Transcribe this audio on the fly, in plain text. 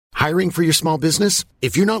Hiring for your small business?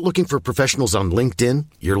 If you're not looking for professionals on LinkedIn,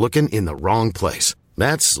 you're looking in the wrong place.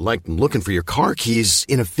 That's like looking for your car keys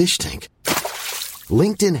in a fish tank.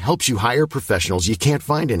 LinkedIn helps you hire professionals you can't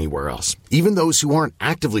find anywhere else, even those who aren't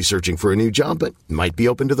actively searching for a new job but might be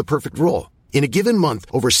open to the perfect role. In a given month,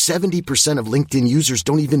 over 70% of LinkedIn users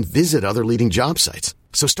don't even visit other leading job sites.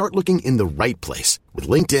 So start looking in the right place. With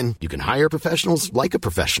LinkedIn, you can hire professionals like a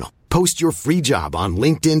professional. Post your free job on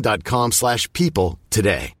linkedin.com/people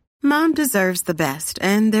today. Mom deserves the best,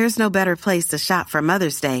 and there's no better place to shop for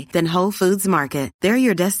Mother's Day than Whole Foods Market. They're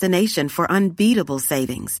your destination for unbeatable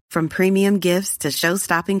savings, from premium gifts to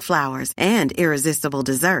show-stopping flowers and irresistible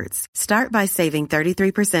desserts. Start by saving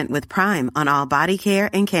 33% with Prime on all body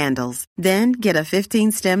care and candles. Then get a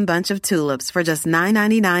 15-stem bunch of tulips for just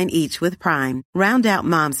 $9.99 each with Prime. Round out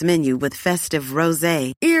Mom's menu with festive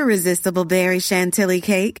rosé, irresistible berry chantilly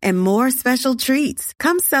cake, and more special treats.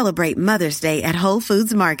 Come celebrate Mother's Day at Whole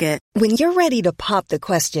Foods Market. When you're ready to pop the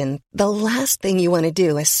question, the last thing you want to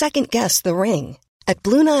do is second-guess the ring. At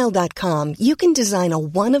BlueNile.com, you can design a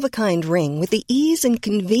one-of-a-kind ring with the ease and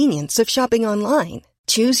convenience of shopping online.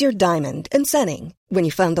 Choose your diamond and setting. When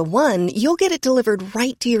you find the one, you'll get it delivered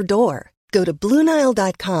right to your door. Go to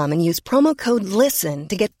BlueNile.com and use promo code LISTEN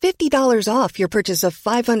to get $50 off your purchase of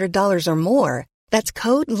 $500 or more. That's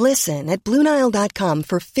code LISTEN at BlueNile.com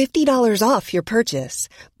for $50 off your purchase.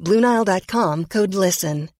 BlueNile.com, code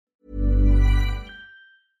LISTEN.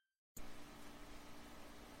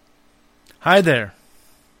 Hi there.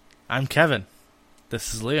 I'm Kevin.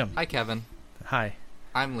 This is Liam. Hi, Kevin. Hi.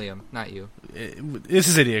 I'm Liam, not you. This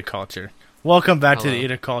is Idiot Culture. Welcome back to Hello. the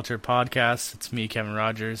Idiot Culture podcast. It's me, Kevin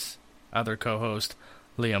Rogers, other co-host,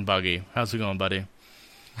 Liam Buggy. How's it going, buddy?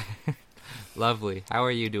 Lovely. How are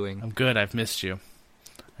you doing? I'm good. I've missed you.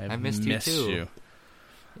 I missed you too.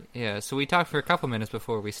 Yeah, so we talked for a couple minutes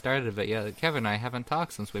before we started, but yeah, Kevin and I haven't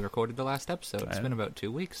talked since we recorded the last episode. It's been about 2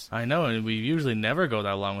 weeks. I know, and we usually never go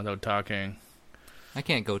that long without talking. I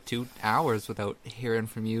can't go 2 hours without hearing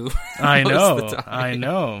from you. I most know, of the time. I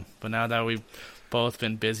know. But now that we've both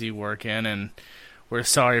been busy working, and we're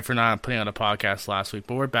sorry for not putting out a podcast last week,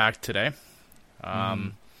 but we're back today.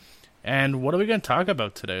 And what are we going to talk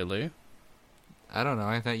about today, Lee? I don't know.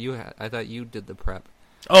 I thought you did the prep.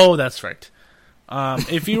 Oh, that's right.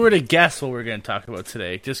 If you were to guess what we're going to talk about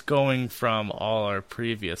today, just going from all our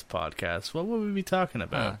previous podcasts, what would we be talking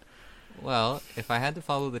about? Well, if I had to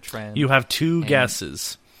follow the trend... You have 2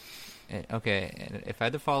 guesses. Okay, if I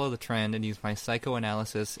had to follow the trend and use my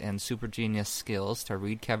psychoanalysis and super genius skills to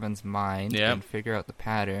read Kevin's mind and figure out the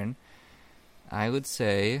pattern, I would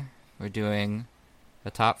say we're doing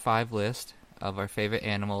a top 5 list of our favorite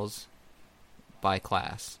animals by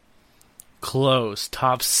class. Close.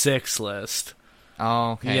 Top 6 list.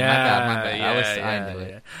 Oh, okay. Yeah, My bad. I knew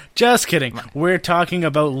it. Just kidding. We're talking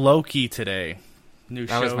about Loki today. New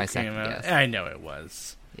that show was my came second out. guess. I know it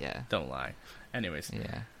was. Yeah. Don't lie. Anyways.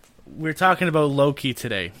 Yeah. We're talking about Loki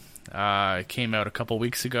today. It came out a couple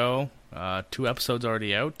weeks ago. 2 episodes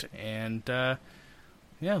already out. And,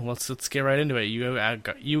 yeah, let's get right into it.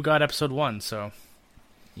 You got episode 1, so...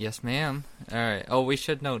 Yes, ma'am. All right. Oh, we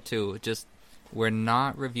should note, too, just... We're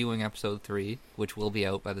not reviewing episode 3, which will be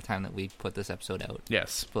out by the time that we put this episode out.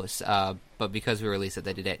 Yes. But because we release it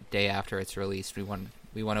the day after it's released, we want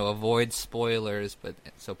to avoid spoilers, but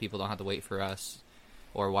so people don't have to wait for us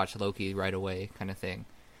or watch Loki right away, kind of thing.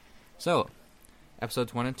 So,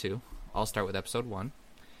 episodes 1 and 2. I'll start with episode 1.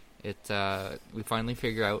 We finally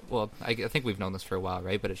figure out. Well, I think we've known this for a while,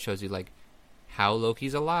 right? But it shows you how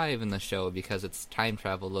Loki's alive in the show because it's time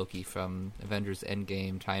travel Loki from Avengers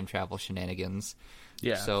Endgame time travel shenanigans.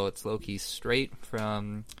 Yeah. So it's Loki straight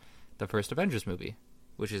from the first Avengers movie,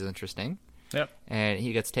 which is interesting. Yep. And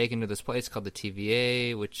he gets taken to this place called the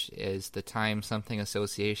TVA, which is the Time Something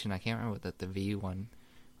Association. I can't remember what the V one.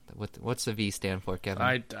 What's the V stand for, Kevin?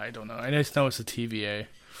 I don't know. I just know it's a TVA.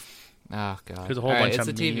 Oh, God. There's a whole bunch of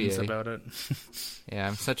memes about it. Yeah,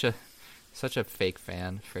 I'm such a fake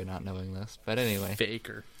fan for not knowing this. But anyway.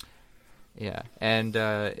 Faker. Yeah. And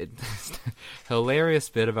hilarious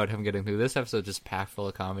bit about him getting through. This episode just packed full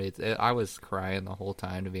of comedy. I was crying the whole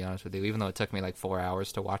time, to be honest with you, even though it took me 4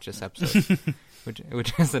 hours to watch this episode,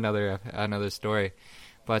 which is another story.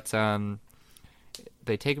 But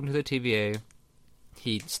they take him to the TVA.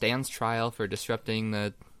 He stands trial for disrupting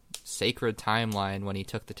the sacred timeline when he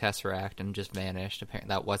took the Tesseract and just vanished. Apparently,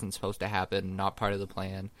 that wasn't supposed to happen, not part of the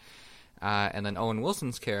plan. And then Owen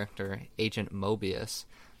Wilson's character, Agent Mobius,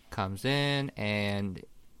 comes in and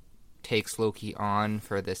takes Loki on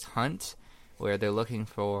for this hunt where they're looking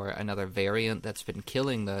for another variant that's been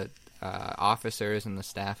killing the officers and the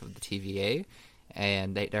staff of the TVA,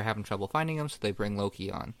 and they're having trouble finding him, so they bring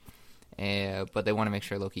Loki on. but they want to make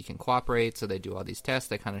sure Loki can cooperate, so they do all these tests.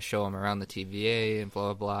 They kind of show him around the TVA and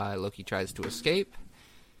blah, blah, blah. Loki tries to escape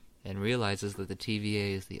and realizes that the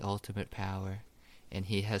TVA is the ultimate power, and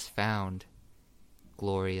he has found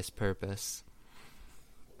glorious purpose.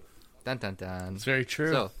 Dun, dun, dun. It's very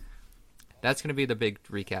true. So, that's going to be the big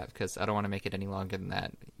recap, because I don't want to make it any longer than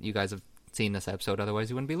that. You guys have seen this episode, otherwise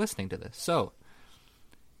you wouldn't be listening to this. So,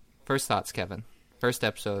 first thoughts, Kevin. First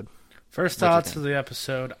episode. First thoughts of the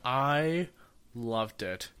episode. I loved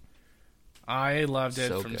it. I loved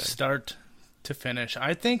it from start to finish.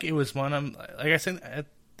 I think it was one of, like I said, I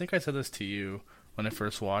think I said this to you when I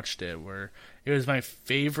first watched it, where it was my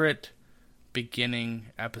favorite beginning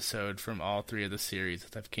episode from all three of the series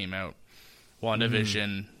that have came out.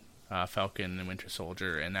 WandaVision, Falcon and Winter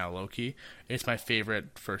Soldier, and now Loki. It's my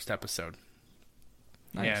favorite first episode.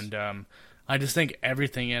 Nice. And I just think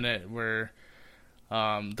everything in it, where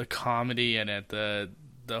the comedy in it, the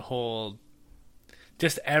whole,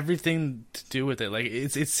 just everything to do with it. Like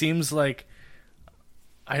it seems like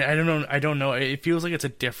I don't know. It feels like it's a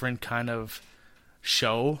different kind of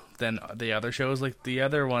show than the other shows. Like the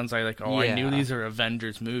other ones, I knew these are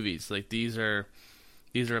Avengers movies. Like these are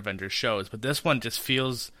Avengers shows. But this one just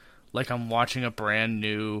feels like I'm watching a brand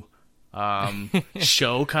new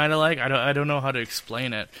show. Kind of like I don't know how to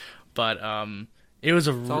explain it, but it's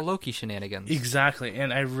all Loki shenanigans. Exactly,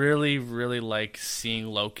 and I really, really like seeing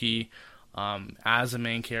Loki as a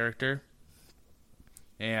main character,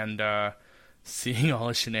 and seeing all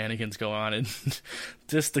his shenanigans go on, and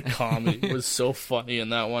just the comedy was so funny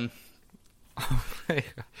in that one.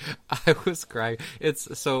 I was crying.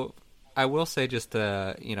 It's so. I will say, just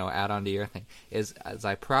to add on to your thing, is as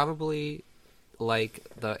I probably like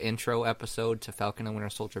the intro episode to Falcon and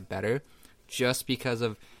Winter Soldier better, just because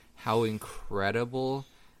of how incredible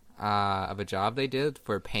of a job they did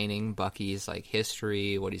for painting Bucky's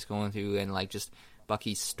history, what he's going through, and just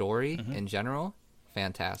Bucky's story in general.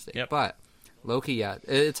 Fantastic. Yep. But Loki,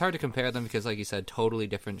 it's hard to compare them because, like you said, totally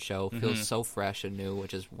different show. Feels so fresh and new,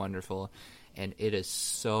 which is wonderful, and it is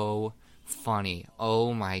so funny.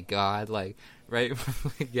 Oh my god! Right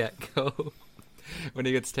from the get-go, when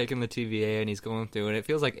he gets taken to the TVA and he's going through, and it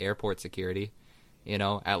feels like airport security.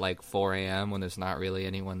 At 4 a.m. when there's not really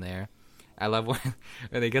anyone there. I love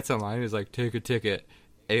when he gets online, he's like, take a ticket.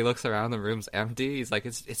 And he looks around, the room's empty. He's like,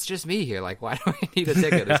 it's just me here. Why do I need a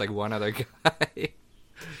ticket? There's one other guy.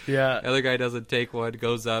 Yeah. The other guy doesn't take one,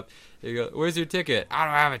 goes up. He goes, where's your ticket? I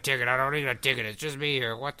don't have a ticket. I don't need a ticket. It's just me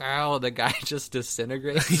here. What the hell? And the guy just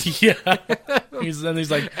disintegrates. Yeah. He's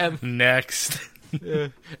like, next. Yeah.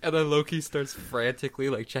 And then Loki starts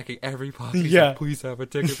frantically checking every pocket. He's Yeah. like, please have a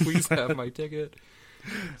ticket. Please have my ticket.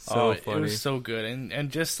 So funny. It was so good, and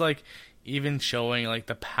just even showing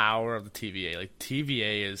the power of the TVA.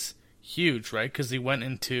 TVA is huge, right? Because he went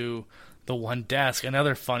into the one desk.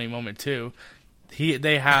 Another funny moment too.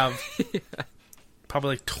 They have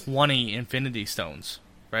probably 20 Infinity Stones,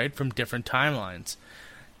 right, from different timelines,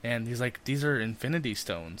 and he's like, these are Infinity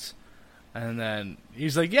Stones, and then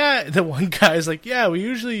he's like, yeah. The one guy's like, yeah, we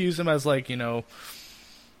usually use them as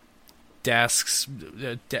desks,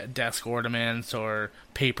 desk ornaments or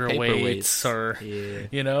paperweights, or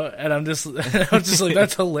and I'm just like,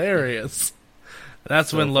 that's hilarious.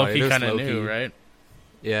 That's so when Loki kind of knew, right?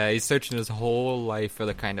 Yeah, he's searching his whole life for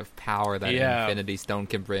the kind of power that an Infinity Stone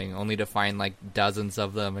can bring, only to find dozens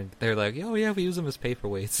of them, and they're like, oh yeah, we use them as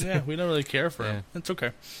paperweights. Yeah, we don't really care for them. It's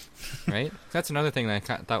okay. Right? That's another thing that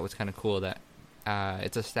I thought was kind of cool, that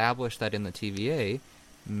it's established that in the TVA,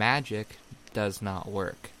 magic does not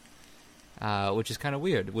work. Which is kind of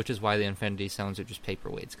weird, which is why the Infinity Stones are just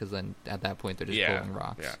paperweights, because then at that point they're just pulling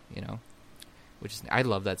rocks, Which is, I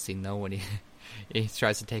love that scene though, when he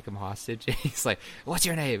tries to take him hostage. He's like, "What's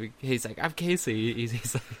your name?" He's like, "I'm Casey."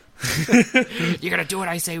 He's like, "You're gonna do what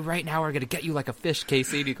I say right now, or we're gonna get you like a fish,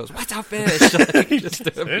 Casey." And he goes, "What's a fish?" Just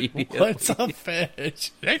immediately. What's a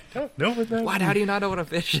fish? I don't know what that What? How do you not know what a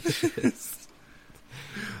fish is?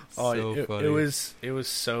 So funny. It was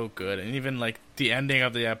so good, and even the ending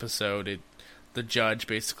of the episode, the judge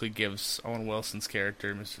basically gives Owen Wilson's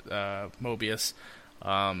character, Mobius,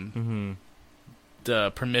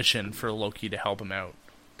 the permission for Loki to help him out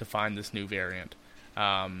to find this new variant,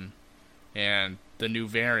 and the new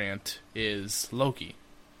variant is Loki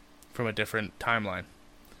from a different timeline,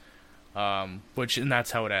 and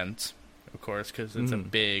that's how it ends, of course, because it's a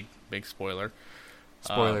big spoiler.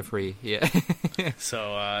 Spoiler free, yeah.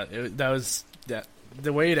 So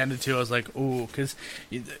the way it ended too, I was like, ooh, because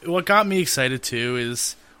what got me excited too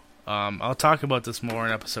is, I'll talk about this more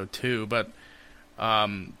in episode 2, but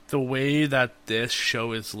the way that this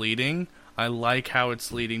show is leading, I like how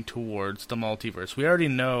it's leading towards the multiverse. We already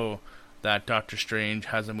know that Doctor Strange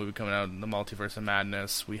has a movie coming out in the Multiverse of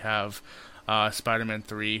Madness. We have Spider-Man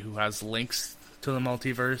 3, who has links to the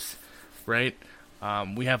multiverse, right?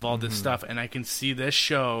 We have all this stuff, and I can see this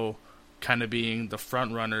show kind of being the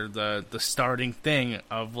front runner, the starting thing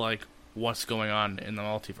of like what's going on in the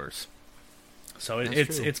multiverse. So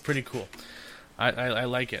it's pretty cool. I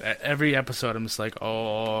like it. Every episode, I'm just like,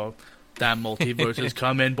 oh, that multiverse is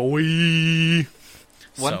coming, boy.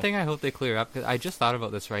 One thing I hope they clear up, 'cause I just thought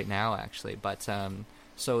about this right now, actually, but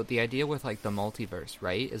so the idea with like the multiverse,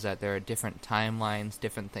 right, is that there are different timelines,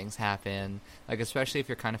 different things happen, like especially if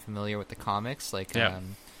you're kind of familiar with the comics, like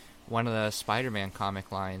one of the Spider-Man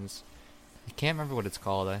comic lines, I can't remember what it's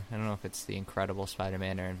called. I don't know if it's the Incredible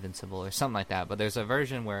Spider-Man or Invincible or something like that, but there's a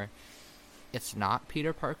version where it's not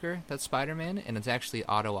Peter Parker that's Spider-Man, and it's actually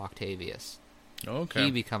Otto Octavius. Okay.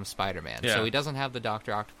 He becomes Spider-Man. Yeah. So he doesn't have the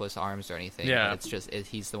Dr. Octopus arms or anything. Yeah. It's just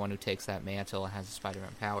he's the one who takes that mantle and has the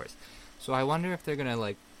Spider-Man powers. So I wonder if they're going to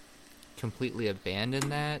like completely abandon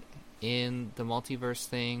that in the multiverse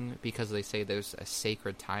thing because they say there's a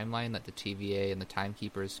sacred timeline that the TVA and the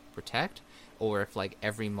Timekeepers protect, or if like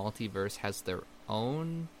every multiverse has their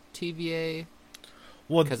own TVA.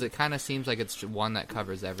 Well, because it kind of seems like it's one that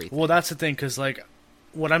covers everything. Well, that's the thing, because like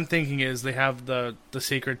what I'm thinking is they have the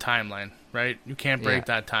sacred timeline, right? You can't break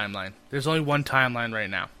that timeline. There's only one timeline right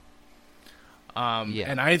now.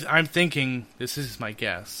 And I'm thinking, this is my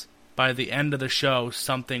guess, by the end of the show,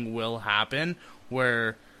 something will happen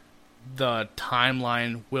where the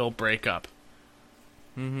timeline will break up.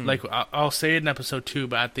 Mm-hmm. Like, I'll say it in episode 2,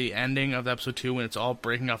 but at the ending of episode 2, when it's all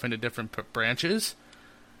breaking off into different branches,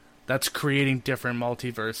 that's creating different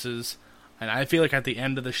multiverses. And I feel like at the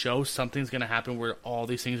end of the show, something's going to happen where all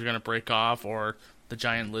these things are going to break off, or the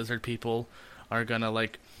giant lizard people are going to,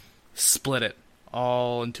 like, split it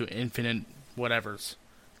all into infinite whatevers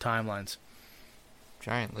timelines.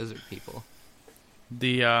 Giant lizard people.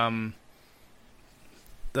 The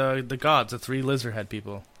gods, the 3 lizard head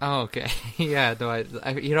people. Oh, okay. Yeah, no, I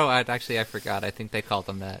forgot. I think they called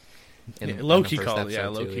them that. Loki called them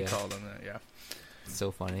that, yeah. It's so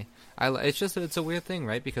funny. It's a weird thing,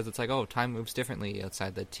 right? Because it's like, oh, time moves differently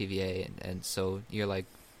outside the TVA, and so you're like,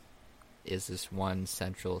 is this one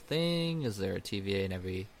central thing? Is there a TVA in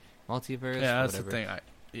every multiverse? Yeah, that's the thing. I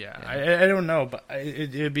don't know, but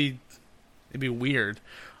it'd be weird.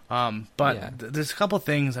 There's a couple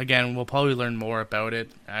things. Again, we'll probably learn more about it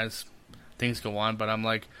as things go on. But I'm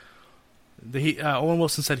like, Owen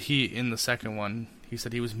Wilson said in the second one, he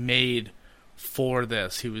said he was made for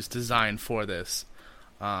this. He was designed for this.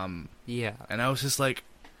 And I was just like,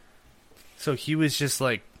 so he was just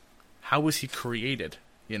like, how was he created?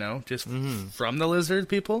 You know, just from the lizard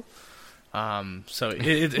people. So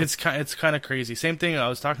it's kind of crazy. Same thing. I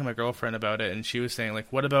was talking to my girlfriend about it, and she was saying like,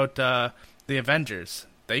 what about the Avengers?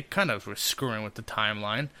 They kind of were screwing with the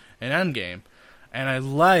timeline in Endgame, and I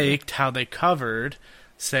liked how they covered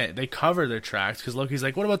their tracks, because Loki's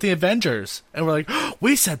like, what about the Avengers? And we're like, oh,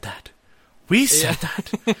 we said that. We said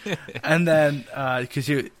that. And then, because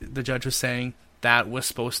the judge was saying that was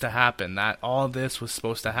supposed to happen, that all this was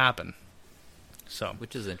supposed to happen. So,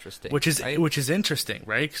 which is interesting. Which is interesting,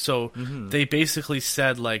 right? So they basically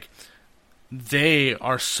said like they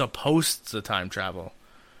are supposed to time travel.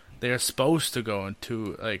 They are supposed to go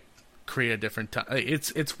into like create a different time.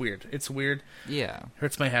 It's weird. It's weird. Yeah,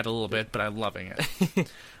 hurts my head a little bit, but I'm loving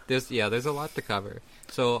it. There's a lot to cover.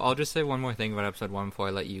 So I'll just say one more thing about episode 1 before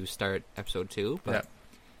I let you start episode 2. But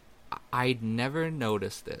I'd never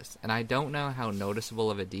noticed this, and I don't know how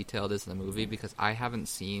noticeable of a detail it is in the movie because I haven't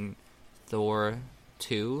seen Thor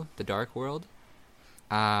 2, The Dark World,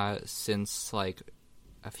 since like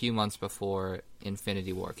a few months before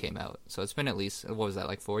Infinity War came out. So it's been at least, what was that,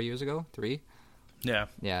 like 4 years ago? 3? Yeah.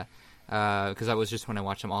 Yeah. Because that was just when I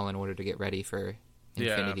watched them all in order to get ready for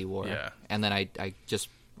Infinity War. Yeah. And then I just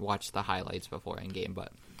watched the highlights before Endgame.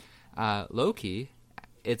 But Loki,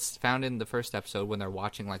 it's found in the first episode when they're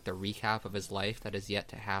watching like the recap of his life that is yet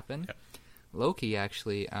to happen. Yeah. Loki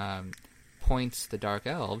actually points the Dark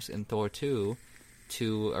Elves in Thor 2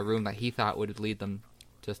 to a room that he thought would lead them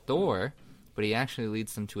to Thor, but he actually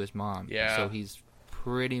leads them to his mom. Yeah. So he's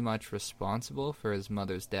pretty much responsible for his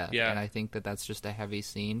mother's death. Yeah. And I think that's just a heavy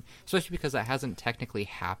scene, especially because that hasn't technically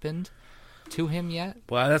happened to him yet.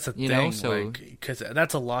 Well, that's a thing, because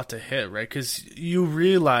that's a lot to hit, right? Because you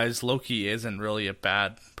realize Loki isn't really a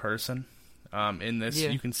bad person. In this,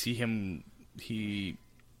 you can see him. He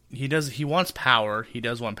wants power. He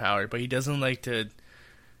does want power, but he doesn't like to.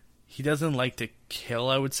 He doesn't like to kill.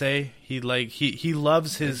 I would say he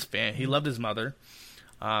loves his fan. He loved his mother,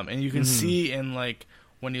 and you can see in like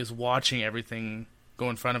when he was watching everything go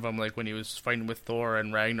in front of him, like when he was fighting with Thor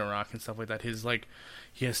and Ragnarok and stuff like that. His like,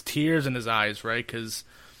 he has tears in his eyes, right? Because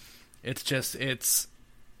it's just it's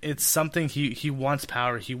something he wants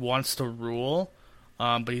power, he wants to rule,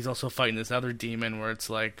 but he's also fighting this other demon where it's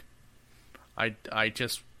like, I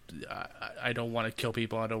don't want to kill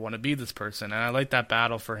people, I don't want to be this person, and I like that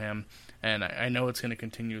battle for him, and I know it's going to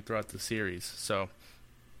continue throughout the series, so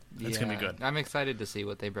it's going to be good. I'm excited to see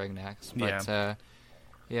what they bring next, but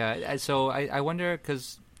so I wonder,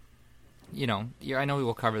 because, you know, I know we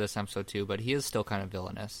will cover this episode too, but he is still kind of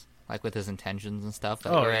villainous, like with his intentions and stuff,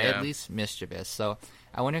 or at least mischievous, so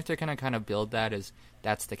I wonder if they're going to kind of build that as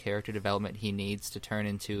that's the character development he needs to turn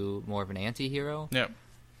into more of an anti-hero. Yep.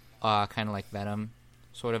 Kind of like Venom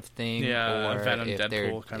sort of thing. Yeah, or Venom, if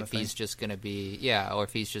Deadpool kind of thing. If he's just going to be, or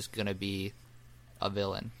if he's just going to be a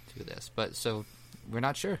villain through this. But so, we're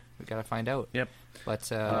not sure. We got to find out. Yep.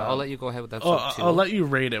 But I'll let you go ahead with episode 2. I'll let you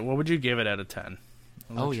rate it. What would you give it out of 10?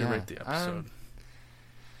 I'll let you rate the episode.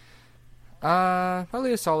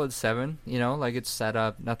 Probably a solid 7, you know, like it's set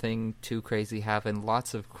up, nothing too crazy happened,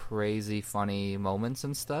 lots of crazy funny moments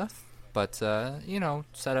and stuff, but, you know,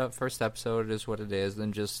 set up, first episode is what it is,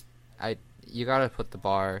 and just, you gotta put the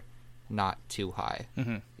bar not too high,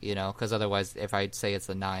 you know, because otherwise, if I say it's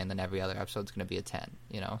a 9, then every other episode's gonna be a 10,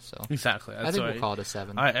 you know, so. Exactly. I think we'll call it a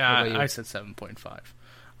 7. I said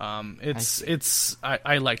 7.5.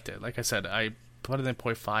 I liked it. Like I said, I put it in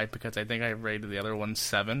 0.5 because I think I rated the other one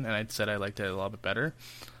 7, and I said I liked it a little bit better.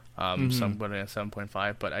 So I'm putting it at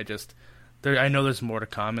 7.5. But I know there's more to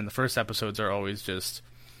come, and the first episodes are always just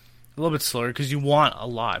a little bit slower because you want a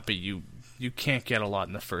lot, but you can't get a lot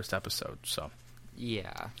in the first episode. So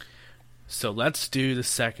yeah. So let's do the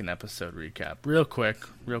second episode recap real quick.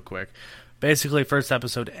 Basically, first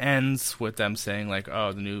episode ends with them saying like,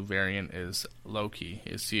 "Oh, the new variant is Loki.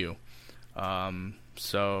 It's you."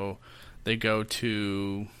 So they go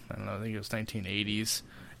to, I don't know, I think it was 1980s.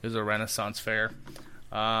 It was a Renaissance fair,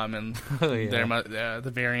 and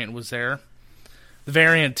the variant was there. The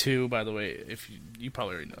variant too, by the way, if you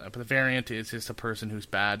probably already know that, but the variant is just a person who's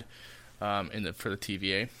bad for the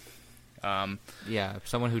TVA.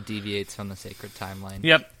 Someone who deviates from the sacred timeline.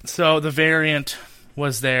 Yep. So the variant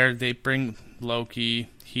was there. They bring Loki.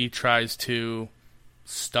 He tries to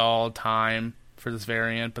stall time for this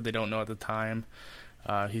variant, but they don't know at the time.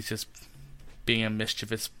 He's just being a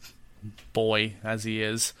mischievous boy as he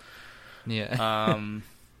is. Yeah.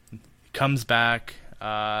 Comes back,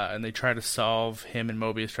 and they try to solve, him and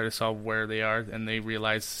Mobius try to solve where they are, and they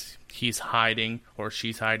realize he's hiding, or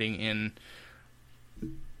she's hiding in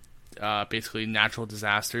basically natural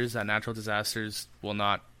disasters. That natural disasters will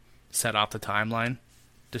not set off the timeline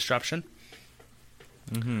disruption.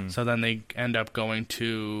 So then they end up going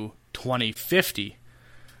to 2050.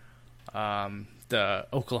 The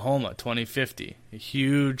Oklahoma 2050. A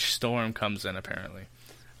huge storm comes in apparently,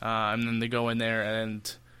 and then they go in there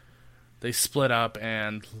and they split up,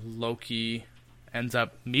 and Loki ends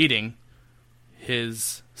up meeting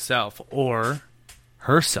his self or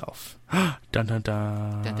herself. Dun dun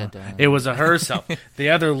dun. Dun, dun, dun. It was a herself. The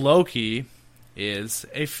other Loki is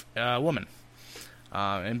a woman,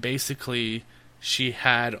 and basically she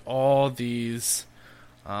had all these.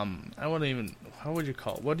 How would you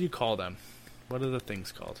call them? What are the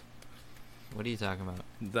things called? What are you talking about?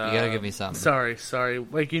 You gotta give me something. Sorry.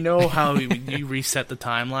 Like, you know how you reset the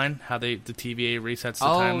timeline? How the TVA resets the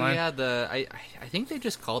timeline? Oh, yeah, I think they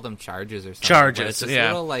just call them charges or something. Charges, but it's this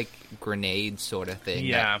little, like, grenade sort of thing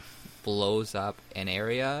that blows up an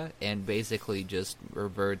area and basically just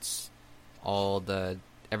reverts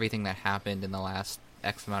everything that happened in the last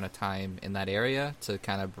X amount of time in that area to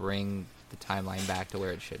kind of bring the timeline back to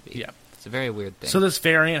where it should be. Yeah. It's a very weird thing. So this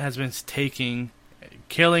variant has been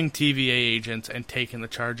killing TVA agents and taking the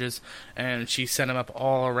charges, and she sent them up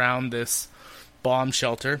all around this bomb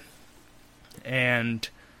shelter and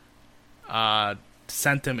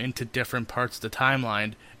sent them into different parts of the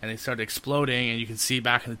timeline, and they started exploding, and you can see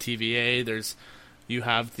back in the TVA you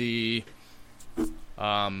have the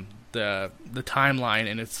timeline,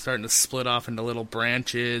 and it's starting to split off into little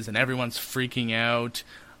branches, and everyone's freaking out,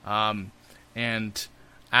 and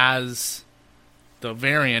as the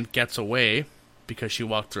variant gets away, because she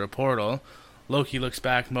walked through a portal, Loki looks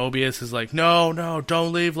back. Mobius is like, no,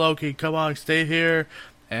 don't leave, Loki. Come on, stay here.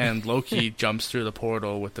 And Loki jumps through the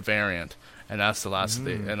portal with the variant, and that's the last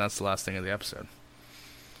thing. And that's the last thing of the episode.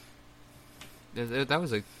 That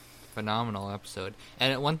was a phenomenal episode.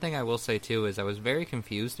 And one thing I will say too is I was very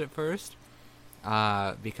confused at first,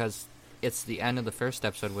 because it's the end of the first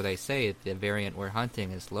episode where they say the variant we're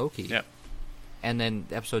hunting is Loki. Yep. And then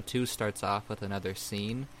episode 2 starts off with another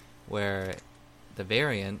scene where the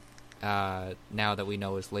variant now that we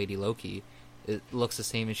know is Lady Loki, it looks the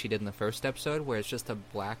same as she did in the first episode, where it's just a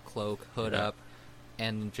black cloak, hood up,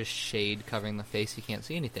 and just shade covering the face. You can't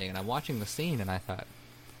see anything. And I'm watching the scene, and I thought,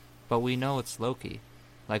 but we know it's Loki.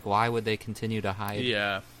 Like, why would they continue to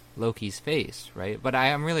hide Loki's face, right? But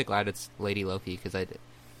I'm really glad it's Lady Loki, because I'm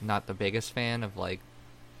not the biggest fan of, like,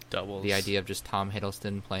 doubles. The idea of just Tom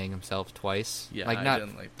Hiddleston playing himself twice. Yeah, like, I not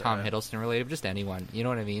didn't like that. Tom Hiddleston related, just anyone. You know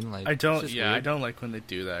what I mean? Like, I don't. it's just I weird. don't like when they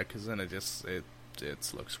do that, because then it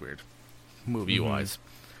looks weird, movie wise.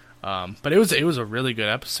 But it was a really good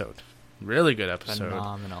episode. Really good episode.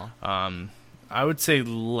 Phenomenal. I would say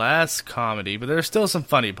less comedy, but there's still some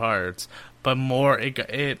funny parts. But more,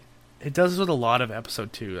 it does with a lot of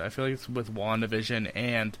episode 2. I feel like it's with WandaVision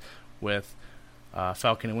and with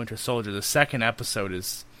Falcon and Winter Soldier. The second episode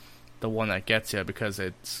is the one that gets you, because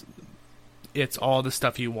it's all the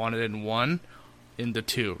stuff you wanted in one into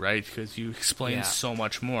 2, right? Because you explain so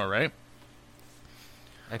much more, right?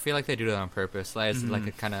 I feel like they do that on purpose. It's like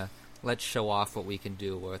a kind of, let's show off what we can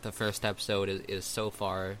do, where the first episode is so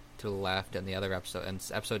far to the left, and the other episode, and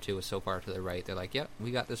episode 2 is so far to the right. They're like, yep,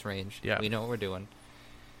 we got this range. Yeah. We know what we're doing.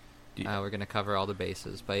 We're going to cover all the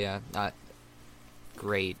bases. But yeah, not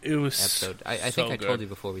great it was episode. I so think I good. told you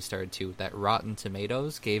before we started, too, that Rotten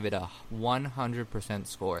Tomatoes gave it a 100%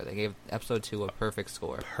 score. They gave episode 2 a perfect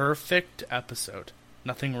score. Perfect episode.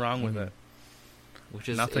 Nothing wrong with it. Which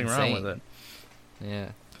is Nothing insane. wrong with it. Yeah.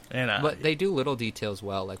 And But they do little details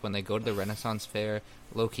well. Like when they go to the Renaissance Fair,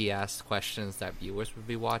 Loki asks questions that viewers would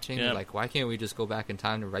be watching. Yep. Like, why can't we just go back in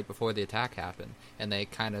time to right before the attack happened? And they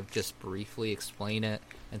kind of just briefly explain it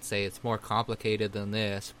and say it's more complicated than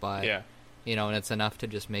this, but, you know, and it's enough to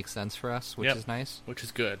just make sense for us, which is nice. Which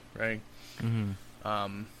is good, right?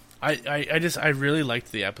 Mm-hmm. I really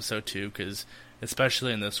liked the episode too, because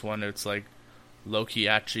especially in this one, it's like Loki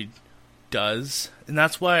actually does, and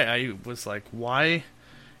that's why I was like, why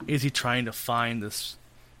is he trying to find this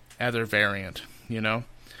other variant, you know?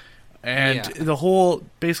 And the whole,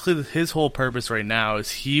 basically his whole purpose right now is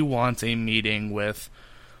he wants a meeting with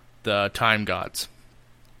the time gods,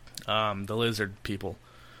 the lizard people,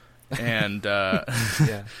 and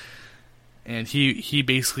and he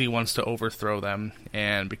basically wants to overthrow them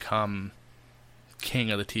and become king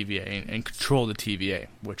of the TVA and control the TVA,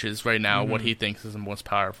 which is right now what he thinks is the most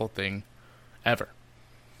powerful thing ever.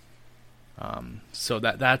 So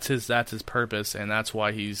that's his purpose, and that's why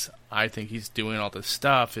I think he's doing all this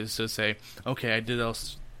stuff, is to say, okay, I did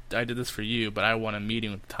this for you, but I want a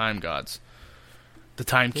meeting with the time gods, the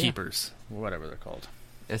timekeepers, whatever they're called.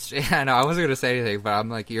 No, I wasn't gonna say anything, but I'm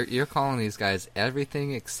like, you're calling these guys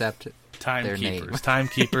everything except their name.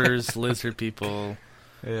 Timekeepers, lizard people.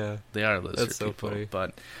 Yeah, they are lizard That's so people. funny.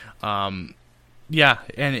 But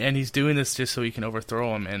and he's doing this just so he can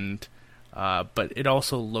overthrow him, and but it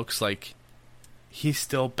also looks like he's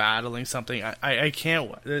still battling something. I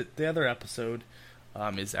can't. The other episode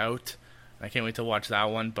is out. I can't wait to watch that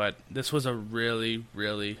one. But this was a really,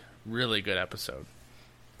 really, really good episode.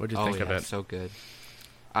 What did you think of it? So good.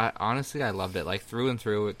 Honestly, I loved it. Like, through and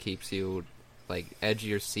through, it keeps you like edge of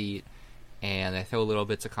your seat, and they throw little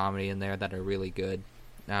bits of comedy in there that are really good.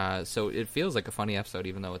 So it feels like a funny episode,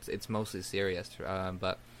 even though it's mostly serious.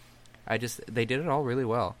 But they did it all really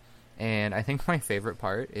well. And I think my favorite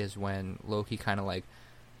part is when Loki kind of like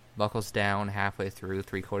buckles down halfway through,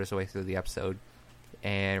 3/4 of the way through the episode,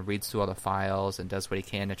 and reads through all the files and does what he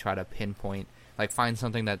can to try to pinpoint, like, find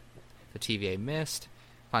something that the TVA missed,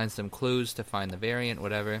 find some clues to find the variant,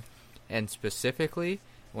 whatever. And specifically,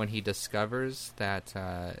 when he discovers that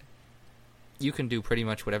you can do pretty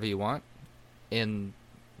much whatever you want in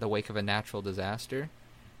the wake of a natural disaster,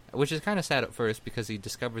 which is kind of sad at first because he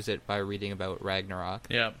discovers it by reading about Ragnarok.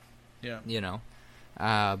 Yeah. You know.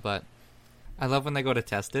 But I love when they go to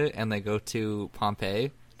test it and they go to Pompeii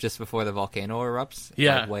just before the volcano erupts.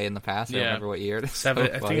 Yeah. Like way in the past. I don't remember what year it is. I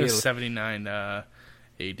think it was 79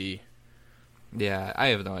 AD. Yeah, I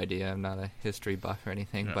have no idea. I'm not a history buff or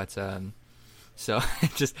anything. No. But, so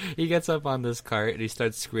he gets up on this cart and he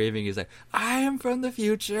starts screaming. He's like, I am from the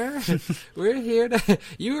future. We're here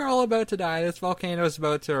you are all about to die. This volcano is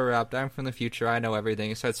about to erupt. I'm from the future. I know everything.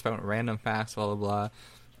 He starts spouting random facts, blah, blah, blah.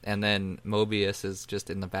 And then Mobius is just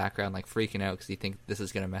in the background, like, freaking out because he thinks this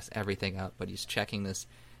is going to mess everything up. But he's checking this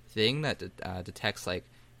thing that detects, like,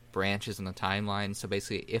 branches in the timeline. So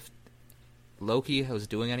basically, if Loki was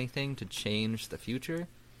doing anything to change the future,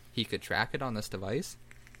 he could track it on this device.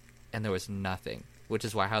 And there was nothing, which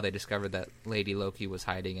is how they discovered that Lady Loki was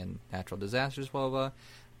hiding in natural disasters, blah, blah, blah.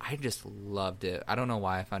 I just loved it. I don't know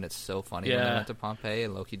why I found it so funny when they went to Pompeii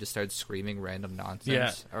and Loki just started screaming random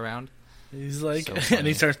nonsense around. He's like, So and funny.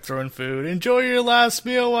 he starts throwing food. Enjoy your last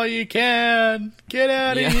meal while you can. Get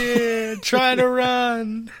out of Yeah. here. Try to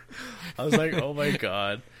run. I was like, oh my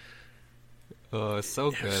god. Oh, it's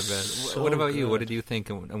so good, man. so What about you? What good. did you think,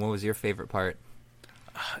 and what was your favorite part?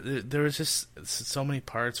 There was just so many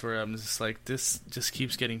parts where I'm just like, this just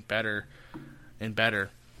keeps getting better and better.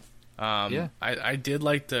 Yeah. I did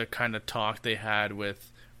like the kind of talk they had with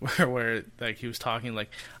where like he was talking like,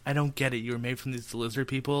 I don't get it. You were made from these lizard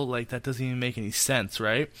people. Like that doesn't even make any sense,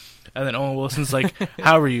 right? And then Owen Wilson's like,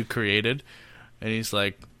 how were you created? And he's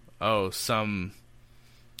like, oh, something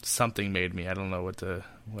made me. I don't know what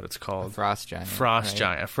it's A called. frost giant. Frost right?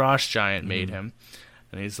 giant. A frost giant made Mm-hmm. him.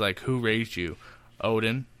 And he's like, who raised you?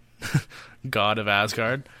 Odin, god of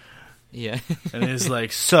Asgard. Yeah. And it's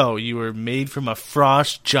like, so you were made from a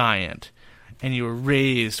frost giant, and you were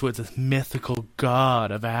raised with the mythical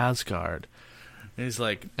god of Asgard. And he's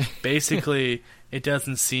like, basically, it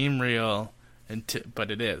doesn't seem real,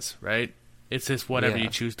 but it is, right? It's just whatever Yeah. you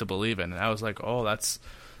choose to believe in. And I was like, oh, that's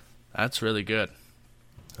really good.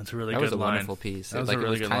 That's a really That good was a line. wonderful piece. That was Like a really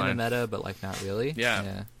it was good kind line. of meta, but like not really.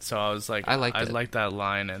 Yeah. So I was like, I liked it. liked that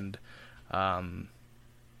line, and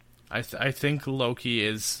I think Loki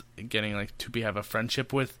is getting like to have a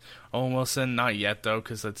friendship with Owen Wilson. Not yet though,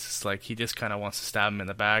 because it's just like he just kind of wants to stab him in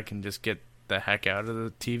the back and just get the heck out of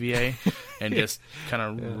the TVA and just kind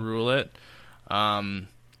of rule it.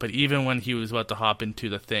 But even when he was about to hop into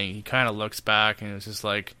the thing, he kind of looks back and it was just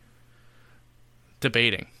like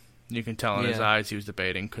debating. You can tell in his Yeah. eyes he was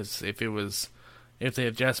debating, because if they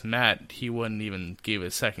had just met, he wouldn't even give it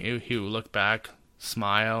a second. He would look back,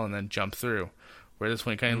 smile, and then jump through. Where this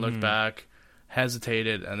one, he kind of looked back,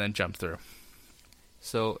 hesitated, and then jumped through.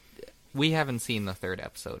 So we haven't seen the third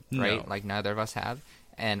episode, right? No. Like neither of us have.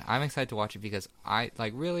 And I'm excited to watch it because I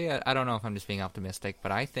don't know if I'm just being optimistic,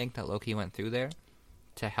 but I think that Loki went through there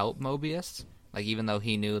to help Mobius. Like even though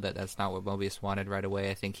he knew that that's not what Mobius wanted right away,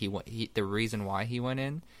 I think the reason why he went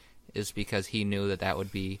in is because he knew that that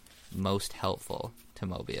would be most helpful to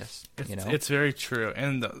Mobius. It's very true.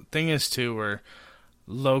 And the thing is, too, where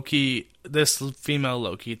Loki, this female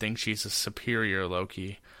Loki, thinks she's a superior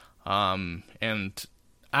Loki. And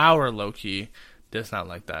our Loki does not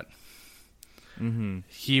like that. Mm-hmm.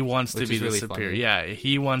 He wants Which to be is the really superior. funny. Yeah,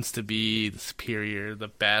 he wants to be the superior, the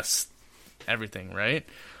best, everything, right?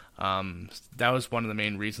 That was one of the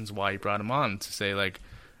main reasons why he brought him on, to say like,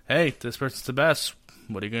 hey, this person's the best.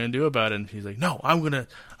 What are you gonna do about it? And he's like, no, I'm gonna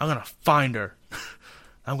find her.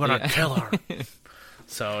 I'm gonna kill her.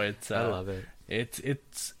 So it's I love it.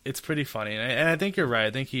 It's pretty funny, and I think you're right.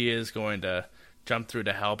 I think he is going to jump through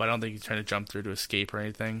to help. I don't think he's trying to jump through to escape or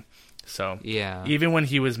anything. So Yeah. even when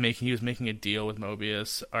he was making a deal with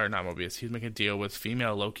Mobius, or not Mobius, he was making a deal with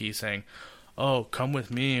female Loki, saying, "Oh, come with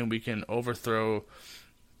me, and we can overthrow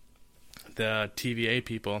the TVA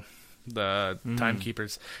people, the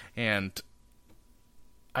timekeepers." And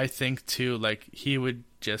I think too, like he would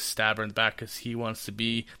just stab her in the back because he wants to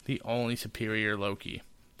be the only superior Loki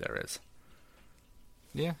there is.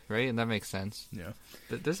 Yeah, right, and that makes sense. Yeah.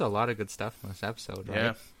 There's a lot of good stuff in this episode, right?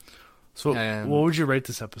 Yeah. So, what would you rate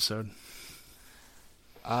this episode?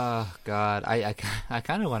 Oh, God. I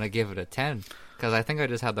kind of want to give it a 10, because I think I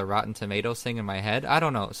just had the Rotten Tomatoes thing in my head. I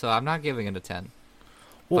don't know, so I'm not giving it a 10.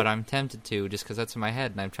 Well- but I'm tempted to, just because that's in my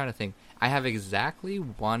head, and I'm trying to think. I have exactly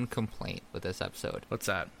one complaint with this episode, What's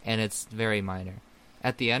that? and it's very minor.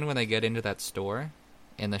 At the end, when they get into that store,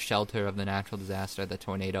 in the shelter of the natural disaster, the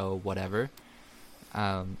tornado, whatever,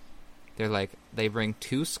 they're like, they bring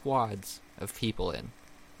 2 squads of people in,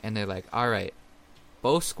 and they're like, all right,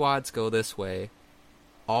 both squads go this way,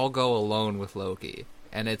 I'll go alone with Loki.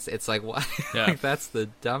 And it's like, what? Yeah. Like, that's the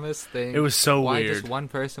dumbest thing. It was so Why weird. just one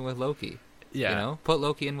person with Loki? Yeah. You know, put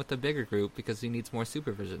Loki in with the bigger group because he needs more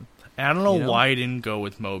supervision. And I don't know You know? why he didn't go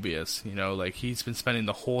with Mobius. You know, like he's been spending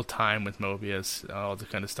the whole time with Mobius, all the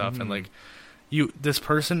kind of stuff, and like this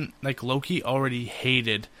person, like Loki, already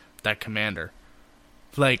hated that commander.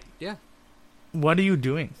 Like, Yeah. what are you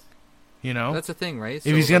doing? You know, That's the thing, right? If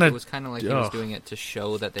he's gonna- it was kind of like he was Ugh. doing it to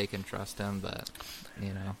show that they can trust him, but,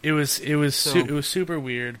 you know. it was So- it was super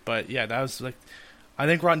weird. But yeah, that was like, I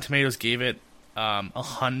think Rotten Tomatoes gave it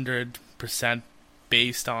 100%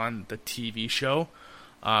 based on the TV show.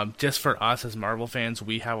 Just for us as Marvel fans,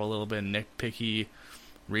 we have a little bit of nitpicky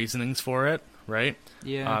reasonings for it, right?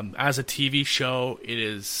 Yeah. As a TV show, it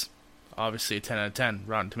is obviously a 10 out of 10.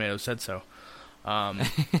 Rotten Tomatoes said so. It's I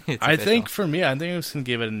official. think for me, I think I was going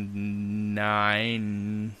to give it a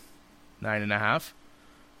 9.5.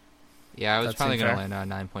 Yeah, I was That probably seems going to fair.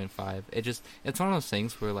 land on 9.5. It's one of those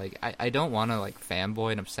things where, like, I don't want to, like,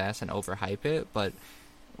 fanboy and obsess and overhype it, but,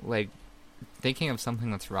 like, thinking of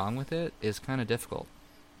something that's wrong with it is kind of difficult.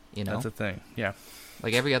 You know, That's the thing. Yeah.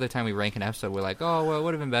 like every other time we rank an episode, we're like, oh, well, it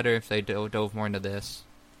would have been better if they dove more into this.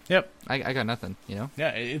 Yep. I got nothing. You know. Yeah.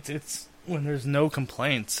 It's when there's no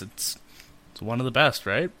complaints. It's one of the best,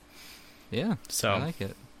 right? Yeah. So I like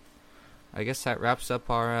it. I guess that wraps up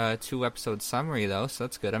our 2-episode summary, though, so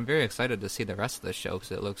that's good. I'm very excited to see the rest of the show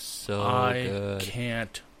because it looks so good. I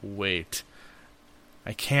can't wait.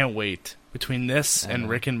 Between this and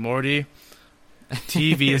Rick and Morty,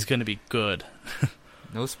 TV is going to be good.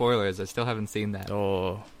 No spoilers. I still haven't seen that.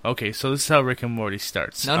 Oh, okay. So this is how Rick and Morty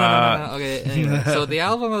starts. No. Okay, anyway. So the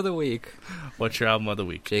album of the week. What's your album of the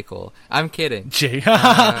week? J. Cole. I'm kidding. That's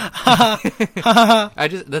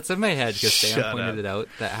in my head because Sam pointed it out,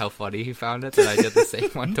 that how funny he found it, that I did the same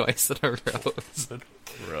one twice in a row.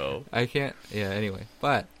 Bro. I can't. Yeah, anyway.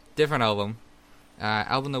 But, different album.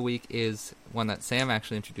 Album of the week is one that Sam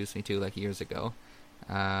actually introduced me to like years ago,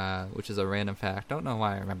 which is a random fact. Don't know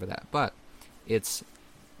why I remember that. But it's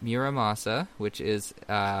Muramasa, which is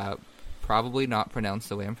probably not pronounced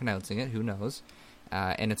the way I'm pronouncing it. Who knows?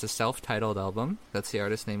 And it's a self-titled album. That's the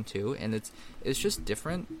artist name too. And it's just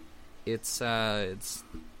different. It's not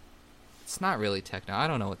really techno. I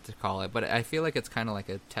don't know what to call it, but I feel like it's kind of like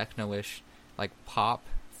a techno-ish, like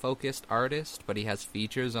pop-focused artist. But he has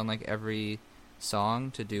features on like every song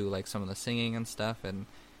to do like some of the singing and stuff, and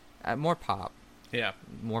more pop. Yeah,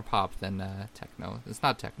 more pop than techno. It's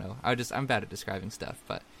not techno. I'm bad at describing stuff,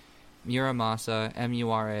 but Muramasa,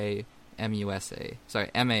 M-U-R-A-M-U-S-A. Sorry,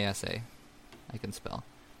 M-A-S-A. I can spell.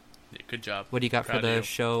 Yeah, good job. What do you got for the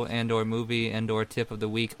show and/or movie and/or tip of the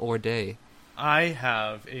week or day? I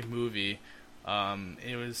have a movie.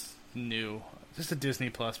 It was new, just a Disney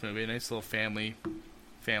Plus movie, a nice little family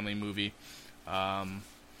movie.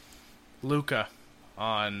 Luca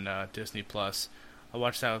on Disney Plus. I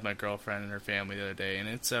watched that with my girlfriend and her family the other day, and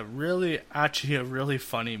it's actually a really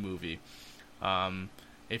funny movie.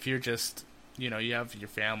 If you're just, you have your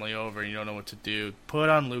family over and you don't know what to do, put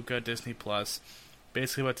on Luca, Disney Plus.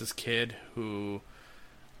 Basically about this kid who,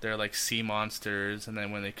 they're like sea monsters, and then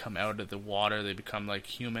when they come out of the water, they become like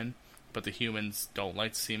human. But the humans don't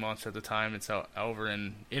like sea monster at the time. It's over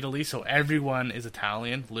in Italy, so everyone is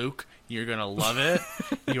Italian. Luke, you're going to love it.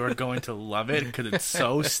 You are going to love it because it's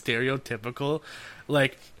so stereotypical.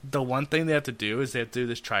 Like, the one thing they have to do is they have to do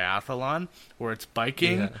this triathlon where it's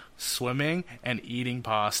biking, swimming, and eating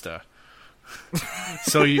pasta.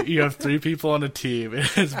 So you have 3 people on a team.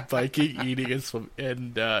 It's biking, eating,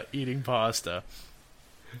 and eating pasta.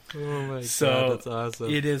 Oh my god, that's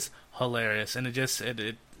awesome. It is hilarious, and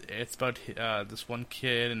it's about this one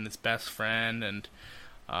kid and his best friend, and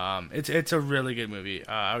it's a really good movie.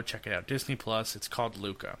 I would check it out. Disney Plus. It's called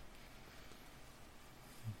Luca.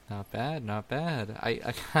 Not bad.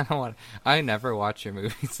 I kind of want. I never watch your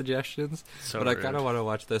movie suggestions, but I kind of want to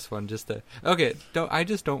watch this one just to. Okay, I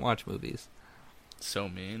just don't watch movies. So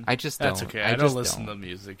mean. I just don't. That's okay. I don't listen to the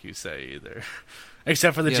music you say either,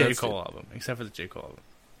 except for the J. Cole album.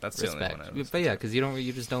 That's the only one I listen. But yeah, because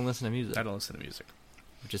you just don't listen to music. I don't listen to music.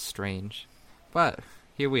 Which is strange. But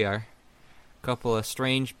here we are. Couple of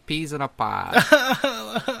strange peas in a pod.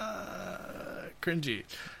 Cringy.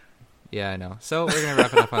 Yeah, I know. So we're going to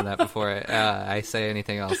wrap it up on that before I say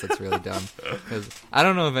anything else that's really dumb. Because I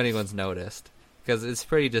don't know if anyone's noticed. Because it's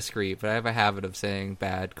pretty discreet, but I have a habit of saying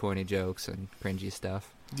bad, corny jokes and cringy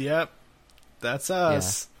stuff. Yep. That's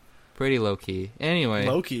us. Yeah. Pretty low-key. Anyway.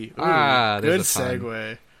 Low-key. Ooh, good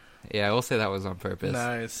segue. Yeah, we'll say that was on purpose.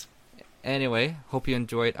 Nice. Anyway, hope you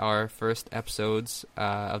enjoyed our first episodes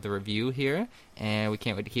of the review here, and we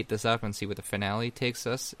can't wait to keep this up and see where the finale takes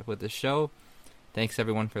us with the show. Thanks,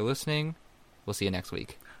 everyone, for listening. We'll see you next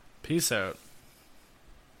week. Peace out.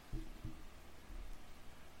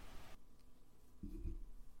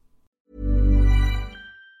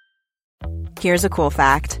 Here's a cool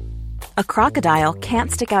fact. A crocodile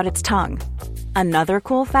can't stick out its tongue. Another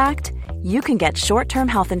cool fact, you can get short-term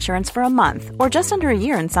health insurance for a month or just under a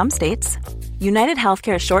year in some states. United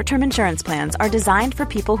Healthcare short-term insurance plans are designed for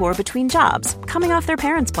people who are between jobs, coming off their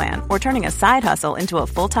parents' plan, or turning a side hustle into a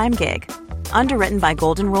full-time gig. Underwritten by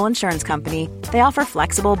Golden Rule Insurance Company, they offer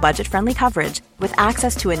flexible, budget-friendly coverage with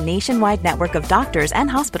access to a nationwide network of doctors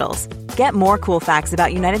and hospitals. Get more cool facts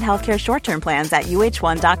about United Healthcare short-term plans at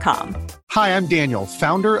UH1.com. Hi, I'm Daniel,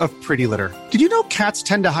 founder of Pretty Litter. Did you know cats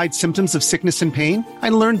tend to hide symptoms of sickness and pain? I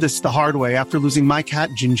learned this the hard way after losing my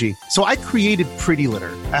cat, Gingy. So I created Pretty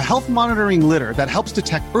Litter, a health monitoring litter that helps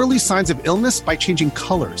detect early signs of illness by changing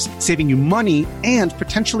colors, saving you money and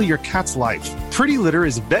potentially your cat's life. Pretty Litter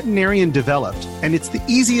is veterinarian developed, and it's the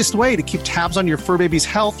easiest way to keep tabs on your fur baby's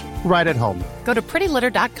health right at home. Go to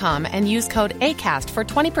prettylitter.com and use code ACAST for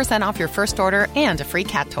 20% off your first order and a free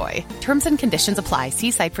cat toy. Terms and conditions apply.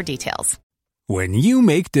 See site for details. When you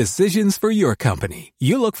make decisions for your company,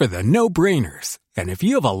 you look for the no-brainers. And if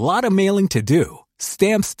you have a lot of mailing to do,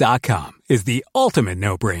 Stamps.com is the ultimate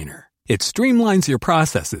no-brainer. It streamlines your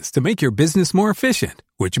processes to make your business more efficient,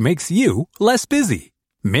 which makes you less busy.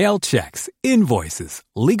 Mail checks, invoices,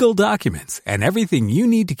 legal documents, and everything you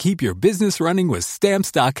need to keep your business running with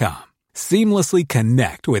Stamps.com. Seamlessly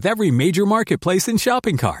connect with every major marketplace and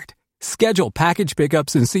shopping cart. Schedule package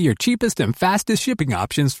pickups and see your cheapest and fastest shipping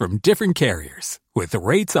options from different carriers, with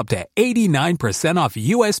rates up to 89% off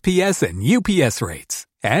USPS and UPS rates.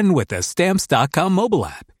 And with the Stamps.com mobile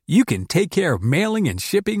app, you can take care of mailing and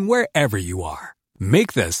shipping wherever you are.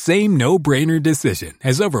 Make the same no-brainer decision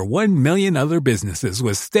as over 1 million other businesses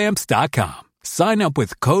with Stamps.com. Sign up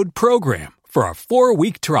with code PROGRAM for a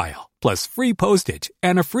 4-week trial, plus free postage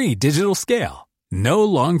and a free digital scale. No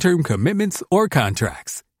long-term commitments or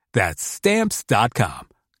contracts. That's Stamps.com.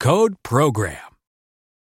 Code PROGRAM.